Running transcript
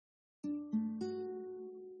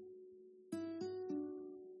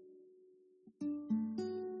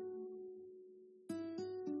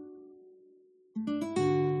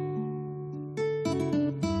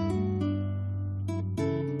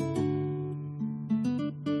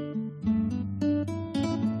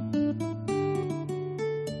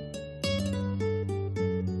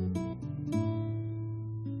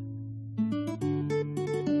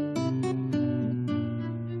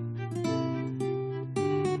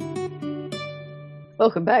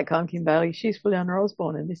Welcome back. I'm Kim Bailey. She's Fuliana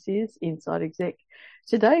Osborne, and this is Inside Exec.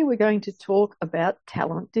 Today, we're going to talk about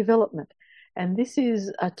talent development. And this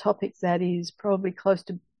is a topic that is probably close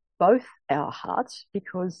to both our hearts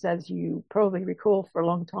because, as you probably recall, for a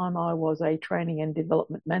long time I was a training and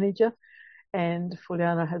development manager. And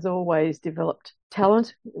Fuliana has always developed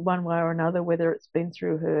talent one way or another, whether it's been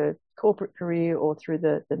through her corporate career or through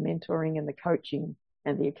the mentoring and the coaching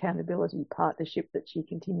and the accountability partnership that she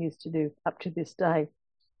continues to do up to this day.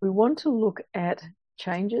 We want to look at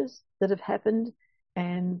changes that have happened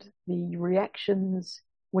and the reactions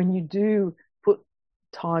when you do put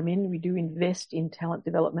time in, we do invest in talent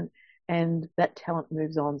development, and that talent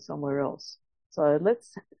moves on somewhere else. So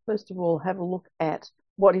let's first of all have a look at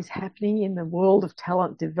what is happening in the world of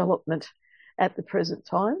talent development at the present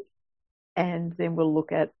time, and then we'll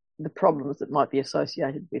look at the problems that might be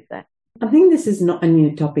associated with that. I think this is not a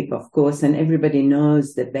new topic, of course, and everybody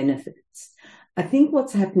knows the benefits. I think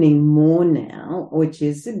what's happening more now, which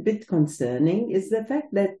is a bit concerning, is the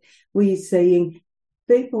fact that we're saying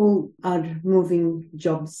people are moving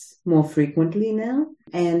jobs more frequently now,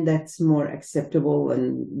 and that's more acceptable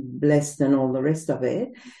and blessed and all the rest of it.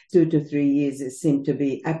 2 to 3 years, it seemed to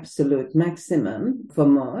be absolute maximum for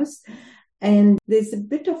most. And there's a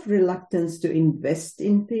bit of reluctance to invest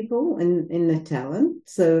in people, in the talent.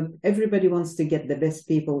 So everybody wants to get the best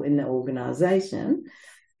people in the organization.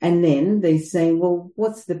 And then they say, well,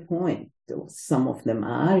 what's the point? Or some of them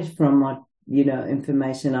are, from what,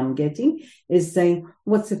 information I'm getting, is saying,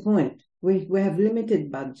 what's the point? We have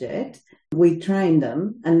limited budget. We train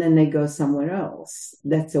them and then they go somewhere else.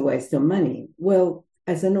 That's a waste of money. Well,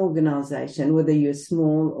 as an organization, whether you're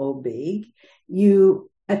small or big, you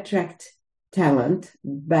attract talent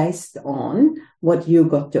based on what you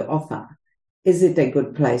got to offer. Is it a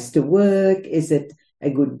good place to work? Is it a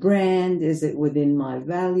good brand? Is it within my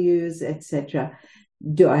values, etc.?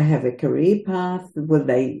 Do I have a career path? Will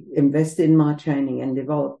they invest in my training and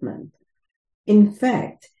development? In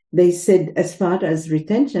fact, they said as far as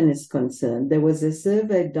retention is concerned, there was a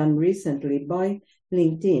survey done recently by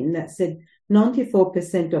LinkedIn that said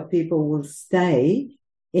 94% of people will stay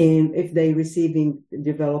if they're receiving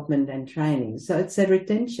development and training. So it's a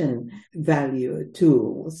retention value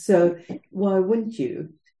tool. So why wouldn't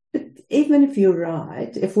you? But even if you're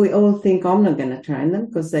right, if we all think I'm not going to train them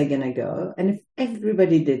because they're going to go, and if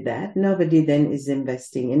everybody did that, nobody then is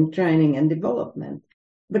investing in training and development.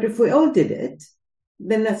 But if we all did it,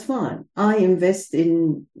 then that's fine. I invest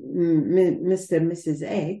in Mr. and Mrs.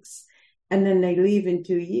 X, and then they leave in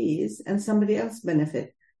 2 years and somebody else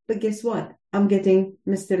benefit. But guess what? I'm getting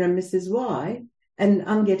Mr. and Mrs. Y, and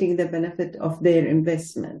I'm getting the benefit of their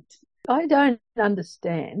investment. I don't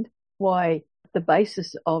understand why the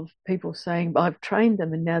basis of people saying, I've trained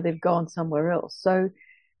them and now they've gone somewhere else. So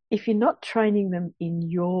if you're not training them in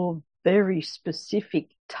your very specific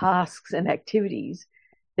tasks and activities,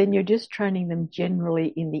 then you're just training them generally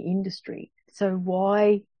in the industry. So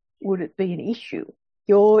why would it be an issue?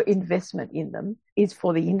 Your investment in them is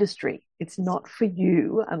for the industry. It's not for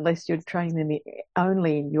you unless you're training them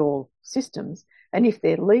only in your systems. And if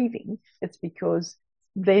they're leaving, it's because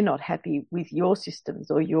they're not happy with your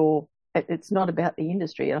systems or it's not about the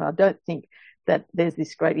industry. And I don't think that there's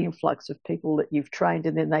this great influx of people that you've trained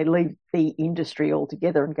and then they leave the industry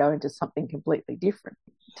altogether and go into something completely different.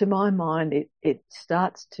 To my mind, it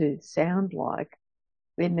starts to sound like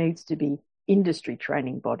there needs to be industry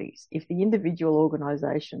training bodies. If the individual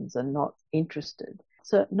organisations are not interested,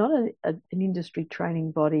 so not an industry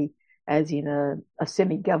training body as in a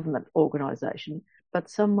semi-government organisation, but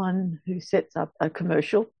someone who sets up a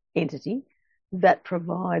commercial entity that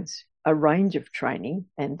provides a range of training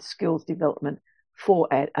and skills development for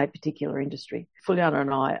a particular industry. Fuliana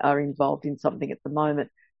and I are involved in something at the moment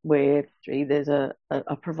where there's a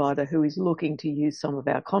provider who is looking to use some of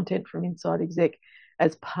our content from Inside Exec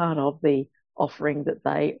as part of the offering that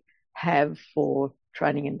they have for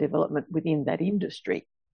training and development within that industry.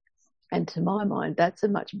 And to my mind, that's a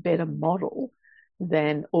much better model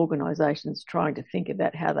than organisations trying to think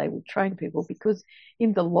about how they would train people, because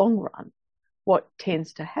in the long run, what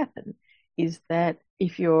tends to happen is that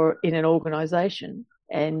if you're in an organisation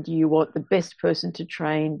and you want the best person to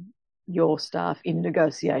train your staff in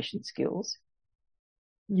negotiation skills,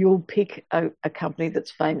 you'll pick a company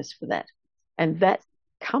that's famous for that. And that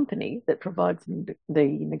company that provides the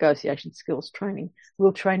negotiation skills training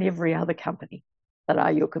will train every other company that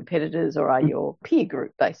are your competitors or are your peer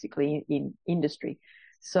group, basically, in industry.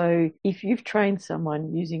 So if you've trained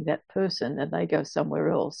someone using that person and they go somewhere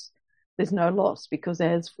else, there's no loss, because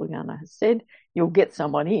as Fuliana has said, you'll get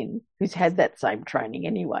someone in who's had that same training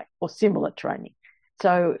anyway or similar training.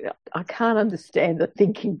 So I can't understand the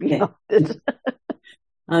thinking behind it.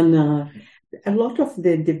 And a lot of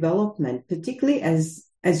the development, particularly as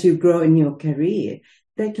you grow in your career,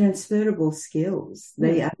 they're transferable skills.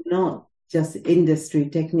 They are not just industry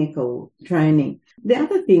technical training. The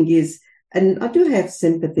other thing is, and I do have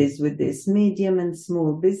sympathies with this, medium and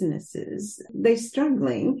small businesses, they're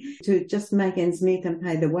struggling to just make ends meet and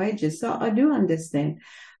pay the wages. So I do understand.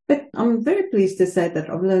 But I'm very pleased to say that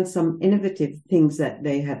I've learned some innovative things that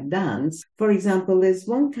they have done. For example, there's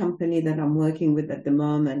one company that I'm working with at the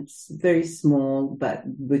moment, it's very small, but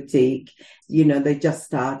boutique. You know, they just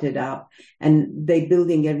started up and they're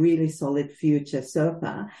building a really solid future so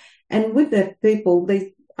far. And with the people,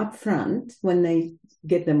 they upfront, when they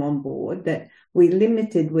get them on board, that we're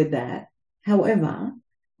limited with that. However,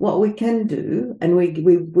 what we can do, and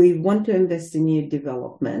we want to invest in new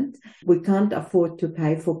development. We can't afford to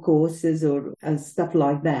pay for courses or stuff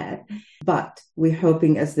like that. But we're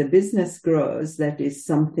hoping as the business grows, that is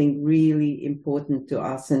something really important to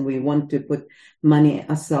us, and we want to put money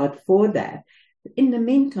aside for that. In the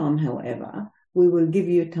meantime, however, we will give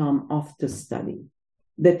you time off to study.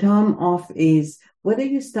 The time off is whether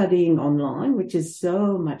you're studying online, which is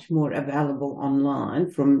so much more available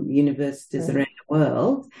online from universities around the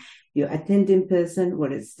world, you attend in person,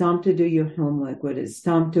 whether it's time to do your homework, whether it's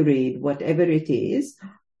time to read, whatever it is,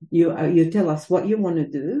 you tell us what you want to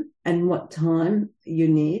do and what time you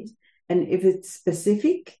need. And if it's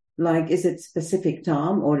specific, like is it specific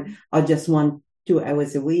time, or I just want 2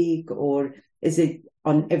 hours a week, or is it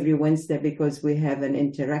on every Wednesday because we have an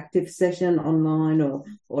interactive session online,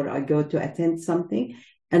 or I go to attend something,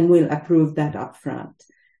 and we'll approve that upfront.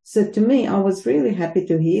 So to me, I was really happy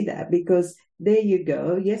to hear that, because there you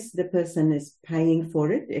go. Yes, the person is paying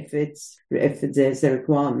for it if there's a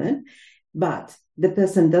requirement, but the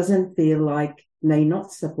person doesn't feel like they're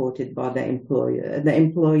not supported by the employer. The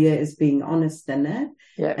employer is being honest in that.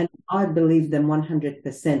 Yeah. And I believe them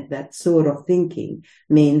 100%. That sort of thinking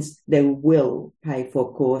means they will pay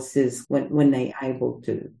for courses when they're able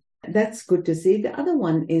to. That's good to see. The other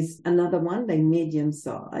one is another one. They're medium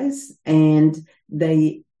size, and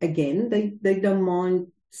they don't mind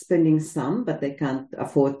spending some, but they can't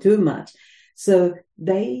afford too much. So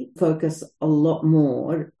they focus a lot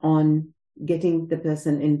more on getting the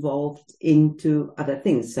person involved into other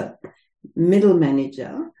things. So middle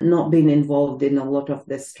manager, not being involved in a lot of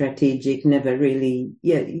the strategic, never really,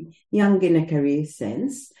 young in a career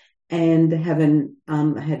sense, and haven't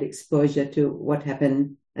had exposure to what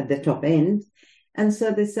happened at the top end. And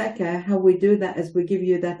so they say, okay, how we do that is we give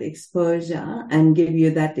you that exposure and give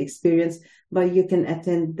you that experience, but you can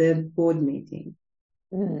attend the board meeting.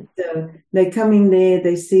 So they're coming there,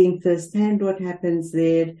 they're seeing firsthand what happens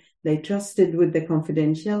there, they trusted with the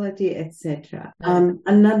confidentiality, etc.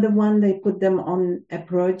 Another one, they put them on a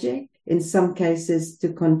project, in some cases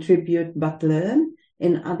to contribute but learn,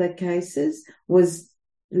 in other cases was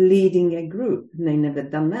leading a group. They never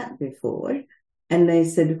done that before. And they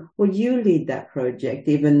said, well, you lead that project,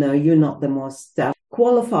 even though you're not the most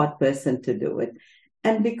qualified person to do it.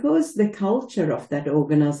 And because the culture of that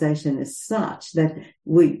organization is such that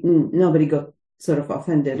nobody got sort of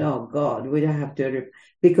offended, oh God, we don't have to,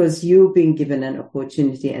 because you've been given an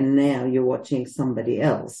opportunity and now you're watching somebody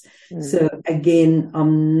else. So again,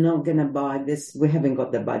 I'm not going to buy this. We haven't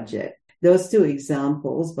got the budget. Those two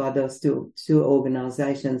examples by those two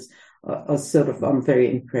organizations are sort of, I'm very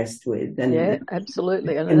impressed with. And, yeah,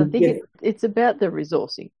 absolutely. And I think it's about the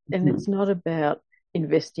resourcing, and it's not about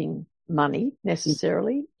investing money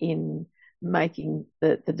necessarily in making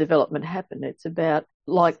the development happen. It's about,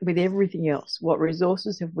 like with everything else, what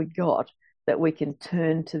resources have we got that we can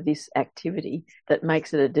turn to this activity that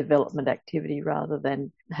makes it a development activity, rather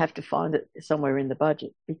than have to find it somewhere in the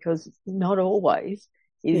budget, because not always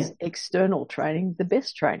is external training the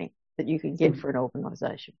best training that you can get for an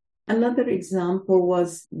organisation. Another example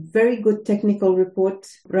was very good technical report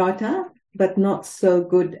writer, but not so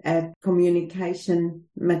good at communication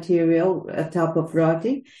material, a type of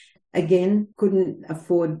writing. Again, couldn't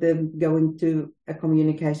afford them going to a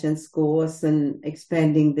communications course and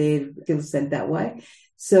expanding their skill set that way.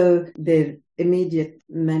 So their immediate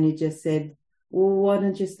manager said, well, why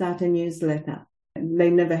don't you start a newsletter? They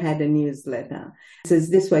never had a newsletter. So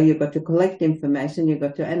this way you've got to collect information, you've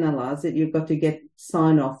got to analyze it, you've got to get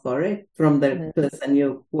sign off for it from the person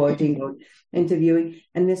you're quoting or interviewing.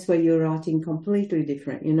 And this way you're writing completely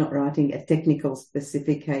different. You're not writing a technical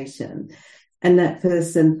specification. And that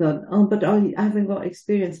person thought, oh, but I haven't got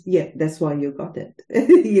experience. Yeah, that's why you got it.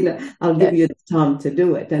 I'll give you the time to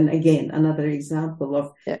do it. And again, another example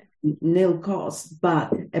of nil cost,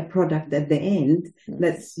 but a product at the end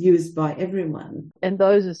that's used by everyone. And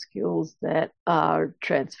those are skills that are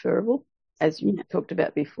transferable, as you talked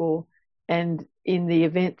about before. And in the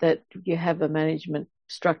event that you have a management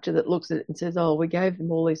structure that looks at it and says, oh, we gave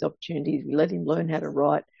them all these opportunities, we let him learn how to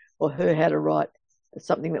write or her how to write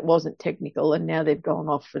something that wasn't technical, and now they've gone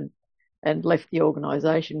off and left the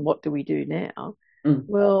organisation, what do we do now?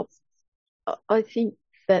 Well, I think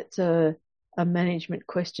that's a management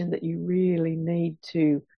question that you really need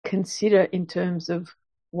to consider in terms of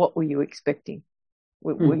what were you expecting?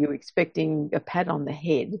 Were you expecting a pat on the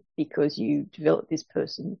head because you developed this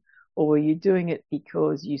person, or were you doing it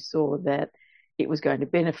because you saw that it was going to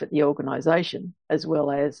benefit the organisation as well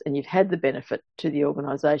as, and you've had the benefit to the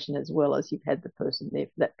organisation as well as you've had the person there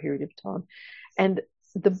for that period of time? And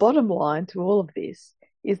the bottom line to all of this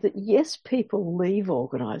is that, yes, people leave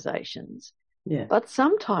organisations, but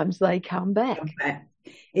sometimes they come back.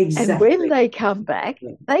 Exactly. And when they come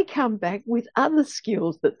back with other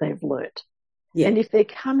skills that they've learnt. Yeah. And if they're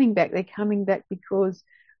coming back because,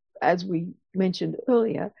 as we mentioned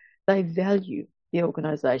earlier, they value the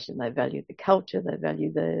organisation, they value the culture, they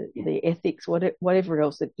value the ethics, whatever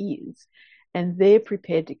else it is, and they're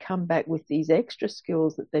prepared to come back with these extra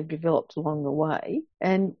skills that they've developed along the way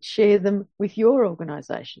and share them with your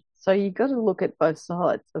organisation. So you've got to look at both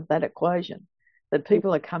sides of that equation, that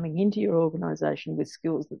people are coming into your organisation with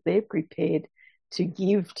skills that they're prepared to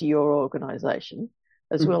give to your organisation,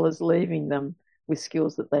 as well as leaving them with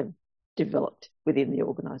skills that they've developed within the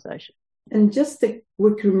organisation. And just a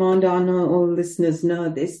quick reminder, I know all listeners know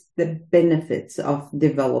this, the benefits of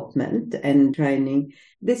development and training.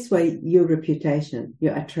 This way, your reputation,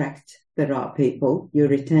 you attract the right people, you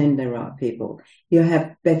retain the right people, you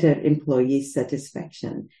have better employee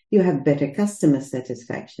satisfaction, you have better customer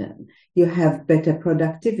satisfaction, you have better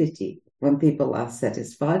productivity when people are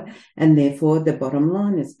satisfied, and therefore the bottom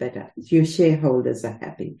line is better. Your shareholders are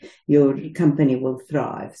happy. Your company will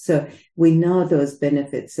thrive. So we know those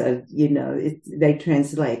benefits are, they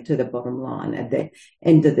translate to the bottom line at the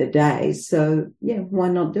end of the day. So, why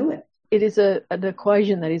not do it? It is an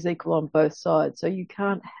equation that is equal on both sides. So you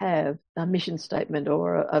can't have a mission statement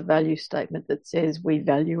or a value statement that says we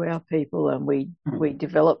value our people and we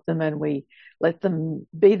develop them and we let them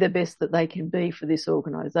be the best that they can be for this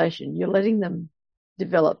organisation. You're letting them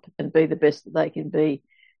develop and be the best that they can be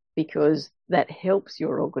because that helps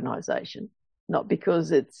your organisation, not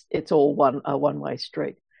because it's all a one-way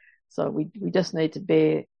street. So we just need to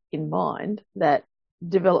bear in mind that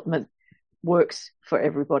development works for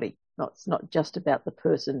everybody. It's not just about the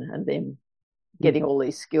person and them getting all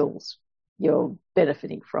these skills. You're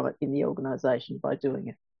benefiting from it in the organisation by doing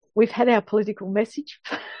it. We've had our political message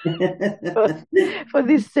for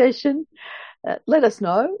this session. Let us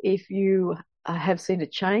know if you have seen a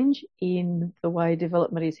change in the way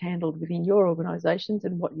development is handled within your organisations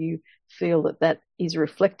and what you feel that is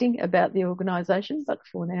reflecting about the organisation. But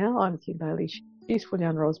for now, I'm Kim Bailey, she's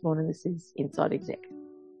Juliana Osborne, and this is Inside Exec.